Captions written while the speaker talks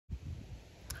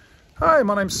Hi,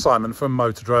 my name's Simon from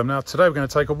Motodrome. Now today we're going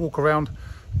to take a walk around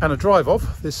and a drive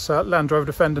of this Land Rover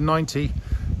Defender 90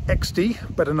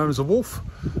 XD, better known as a Wolf,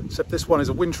 except this one is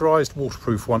a winterized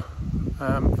waterproof one.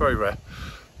 Very rare.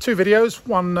 Two videos,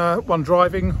 one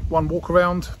driving, one walk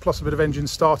around, plus a bit of engine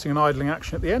starting and idling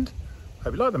action at the end.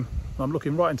 Hope you like them. I'm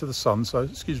looking right into the sun, so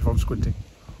excuse me if I'm squinting.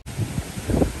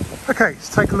 Okay, let's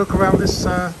take a look around this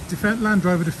Land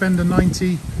Rover Defender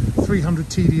 90 300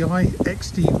 TDI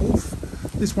XD Wolf.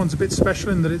 This one's a bit special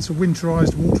in that it's a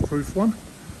winterized waterproof one.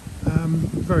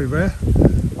 Very rare.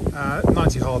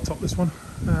 90 hardtop this one,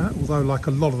 although like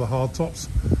a lot of the hardtops,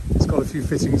 it's got a few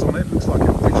fittings on it. Looks like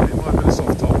originally it might have been a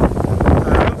soft top.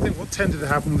 I think what tended to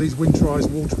happen with these winterized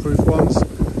waterproof ones,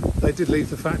 they did leave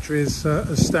the factory as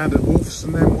standard Wolves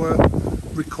and then were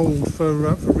recalled for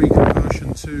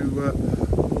reconversion to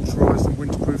waterized and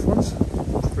winterproof ones.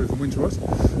 Waterproof and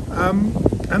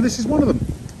winterized. And this is one of them.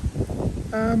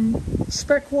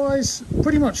 Spec wise,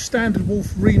 pretty much standard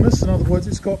Wolf Remus. In other words,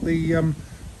 it's got the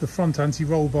front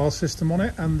anti-roll bar system on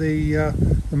it and the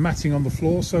matting on the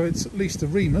floor, so it's at least a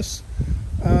Remus.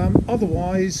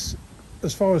 Otherwise,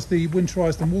 as far as the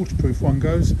winterized and waterproof one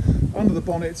goes, under the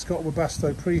bonnet it's got a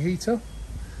Webasto preheater,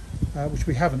 which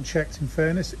we haven't checked in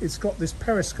fairness. It's got this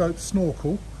periscope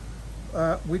snorkel,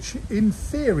 which in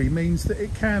theory means that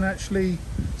it can actually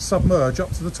submerge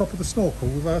up to the top of the snorkel,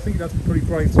 although I think you'd have to be pretty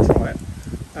brave to try it.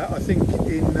 I think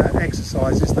in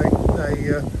exercises they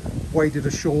waded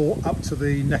ashore up to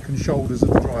the neck and shoulders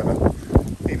of the driver.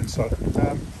 Even so,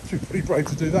 should be pretty brave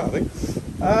to do that, I think.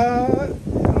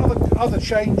 Other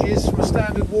changes from a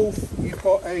standard Wolf, you've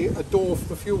got a door for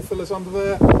the fuel fillers under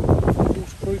there,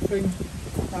 waterproofing.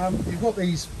 You've got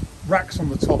these racks on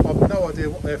the top. I've no idea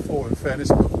what they're for in fairness,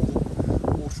 but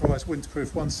all waterised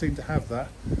winterproof ones seem to have that.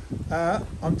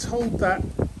 I'm told that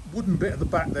wooden bit at the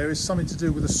back there is something to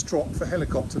do with a strop for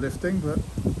helicopter lifting, but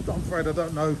I'm afraid I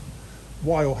don't know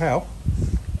why or how.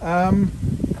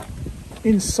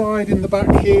 Inside in the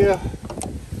back here,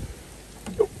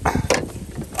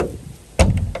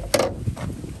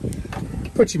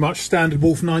 pretty much standard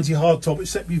Wolf 90 hardtop,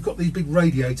 except you've got these big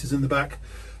radiators in the back,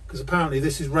 because apparently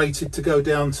this is rated to go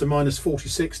down to minus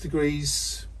 46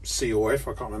 degrees C or F,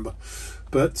 I can't remember,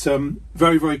 but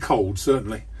very, very cold,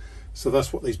 certainly. So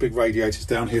that's what these big radiators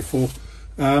down here for.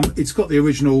 It's got the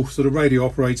original sort of radio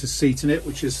operator seat in it,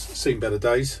 which has seen better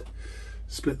days.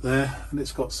 Split there, and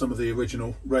it's got some of the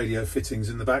original radio fittings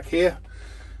in the back here.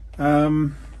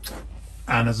 And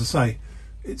as I say,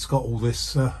 it's got all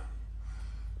this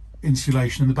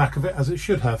insulation in the back of it, as it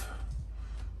should have,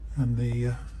 and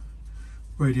the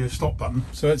radio stop button.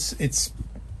 So it's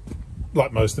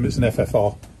like most of them, it's an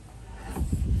FFR.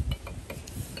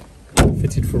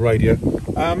 Fitted for radio.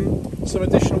 Some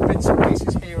additional bits and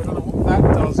pieces here. I don't know what that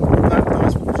does.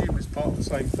 I presume it's part of the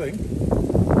same thing.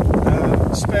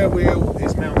 The spare wheel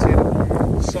is mounted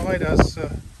on the side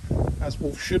as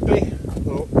Wolf should be,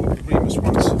 or the Remus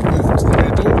ones move to the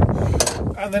rear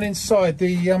door. And then inside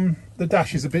the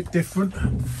dash is a bit different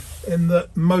in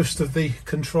that most of the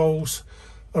controls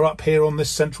are up here on this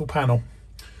central panel.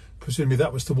 Presumably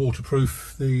that was to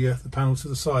waterproof the panel to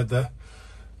the side there.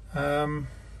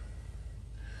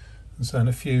 And so, and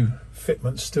a few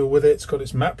fitments still with it. It's got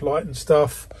its map light and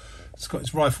stuff. It's got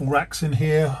its rifle racks in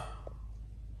here.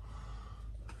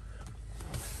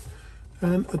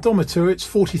 And odometer, it's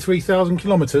 43,000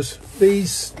 kilometres.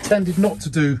 These tended not to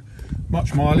do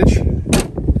much mileage.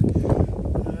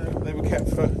 They were kept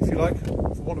for, if you like,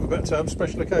 for want of a better term,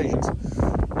 special occasions.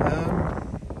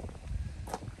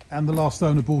 And the last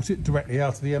owner bought it directly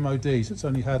out of the MOD, so it's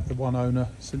only had the one owner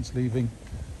since leaving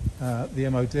the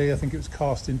MOD. I think it was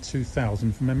cast in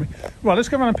 2000 from memory. Right, let's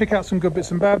go around and pick out some good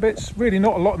bits and bad bits. Really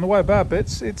not a lot in the way of bad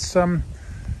bits. It seems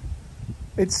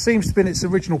to be in its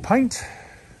original paint.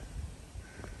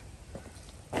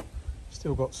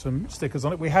 Still got some stickers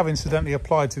on it. We have incidentally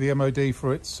applied to the MOD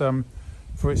for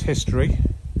its history.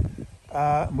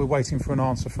 And we're waiting for an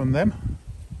answer from them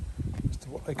as to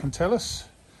what they can tell us.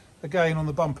 Again, on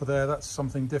the bumper there, that's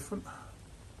something different.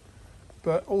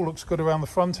 But all looks good around the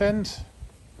front end.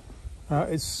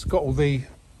 It's got all the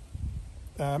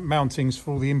mountings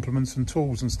for all the implements and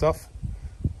tools and stuff.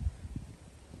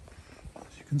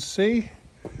 As you can see,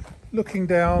 looking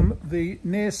down the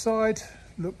near side,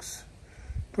 looks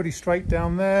pretty straight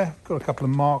down there. Got a couple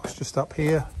of marks just up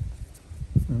here.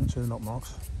 Actually, not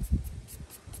marks. I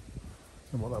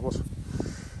don't know what that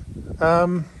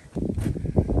was.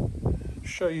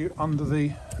 Show you under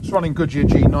the, it's running Goodyear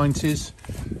G90s,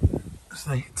 as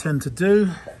they tend to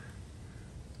do.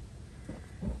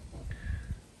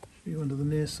 Show you under the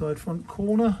near side front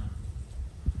corner.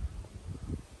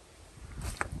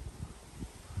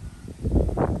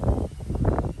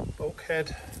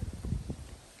 bulkhead.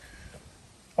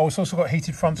 Oh, it's also got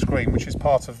heated front screen, which is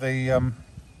part of the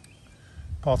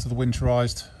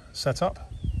winterized setup.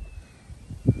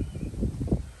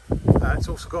 It's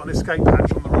also got an escape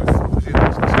hatch on the roof. I presume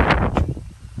that's an escape hatch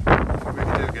if you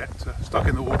really do get stuck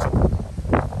in the water.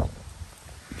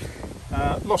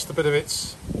 Lost a bit of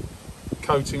its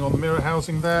coating on the mirror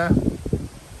housing there. The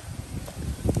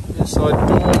inside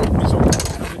door is on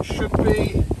as it should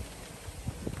be.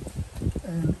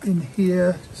 And in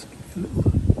here, just give a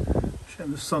little show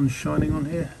the sun shining on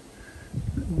here.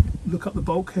 Look up the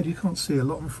bulkhead, you can't see a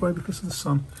lot I'm afraid because of the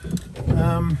sun.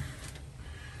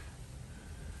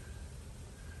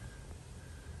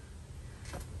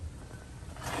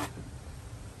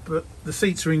 But the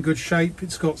seats are in good shape.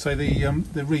 It's got, say,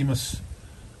 the Remus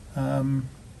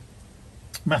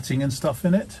matting and stuff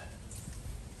in it.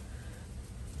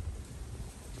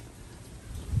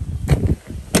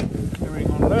 Carrying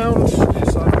on round,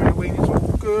 the side rear wing is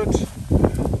all good.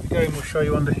 Again, we'll show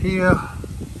you under here.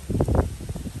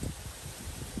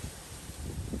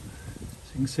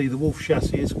 So you can see the Wolf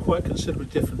chassis is quite considerably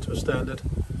different to a standard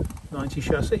 90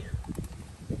 chassis.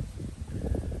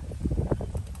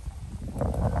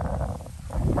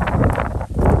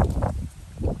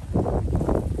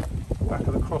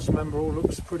 Member all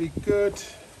looks pretty good.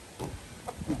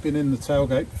 We've been in the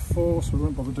tailgate before, so we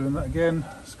won't bother doing that again.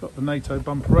 It's got the NATO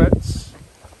bumperettes.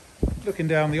 Looking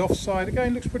down the offside,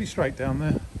 again looks pretty straight down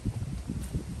there.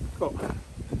 Got a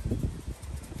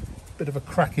bit of a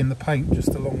crack in the paint just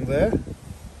along there,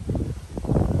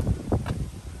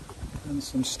 and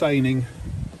some staining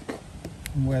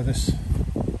from where this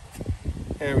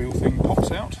aerial thing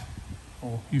pops out,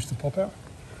 or used to pop out.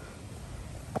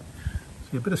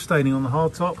 A bit of staining on the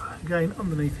hardtop, again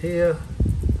underneath here.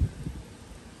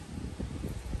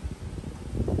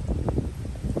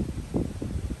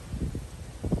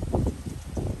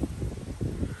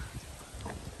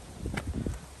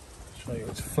 Show you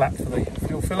it's flat for the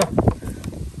fuel filler.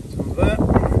 Some there.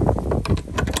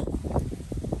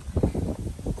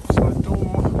 Offside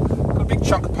door. Got a big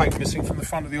chunk of paint missing from the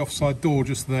front of the offside door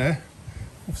just there.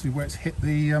 Obviously where it's hit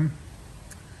the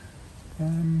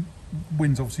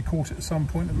wind's obviously caught it at some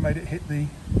point and made it hit the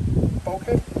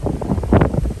bulkhead,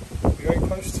 the gate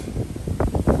post.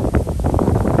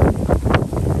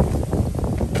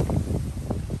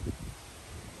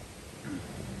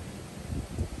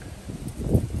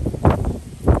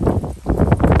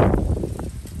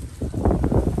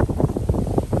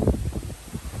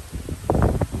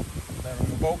 There on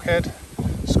the bulkhead.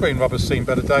 Screen rubber's seen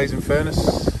better days, in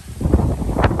fairness.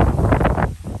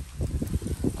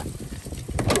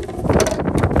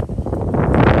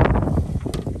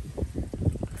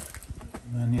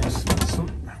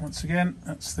 Once again,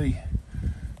 that's the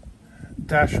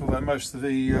dash, although most of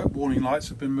the warning lights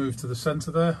have been moved to the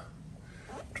centre there.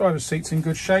 Driver's seat's in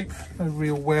good shape, no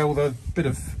real wear, although a bit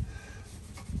of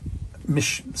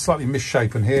slightly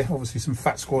misshapen here. Obviously some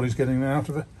fat squaddies getting in and out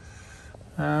of it.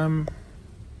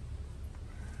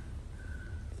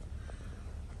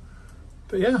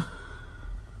 But yeah,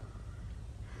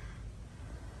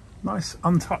 nice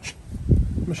untouched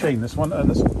machine, this one, and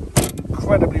it's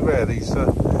incredibly rare, these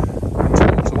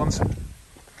ones.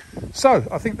 So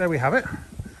I think there we have it.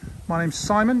 My name's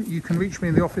Simon. You can reach me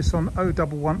in the office on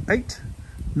 0118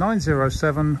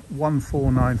 907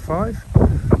 1495,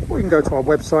 or you can go to our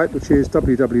website, which is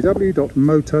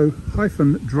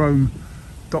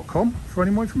www.moto-drome.com for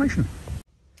any more information.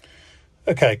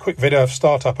 Okay, quick video of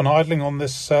startup and idling on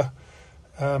this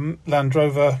Land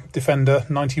Rover Defender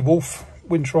 90 Wolf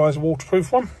winterized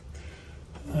waterproof one.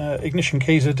 Ignition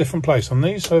keys are a different place on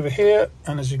these, over here,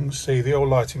 and as you can see the old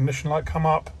light ignition light come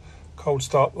up, cold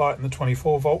start light and the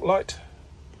 24-volt light,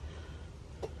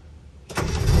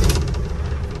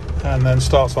 and then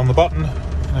starts on the button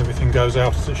and everything goes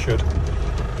out as it should.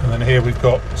 And then here we've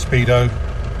got speedo,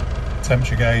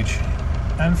 temperature gauge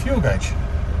and fuel gauge.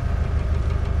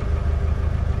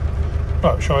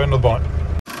 Right, show you under the bonnet.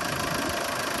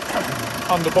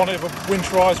 Under bonnet of a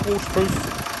winterized waterproof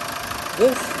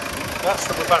Wolf. That's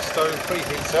the Webasto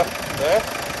preheater there,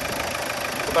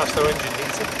 Webasto engine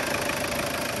heater,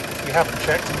 which we haven't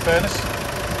checked in fairness.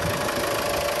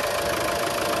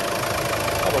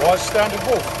 Otherwise, standard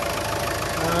Wolf.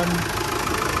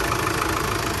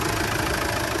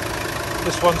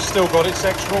 This one's still got its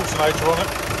extra alternator on it.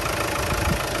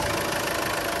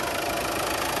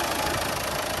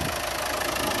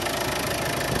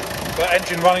 But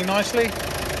engine running nicely,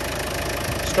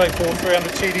 straightforward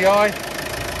 300 TDI.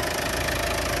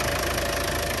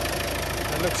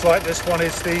 Looks like this one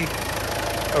is the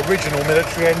original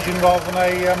military engine rather than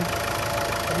a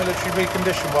military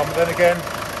reconditioned one, but then again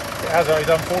it has only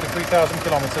done 43,000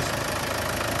 kilometres.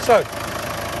 So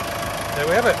there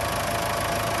we have it.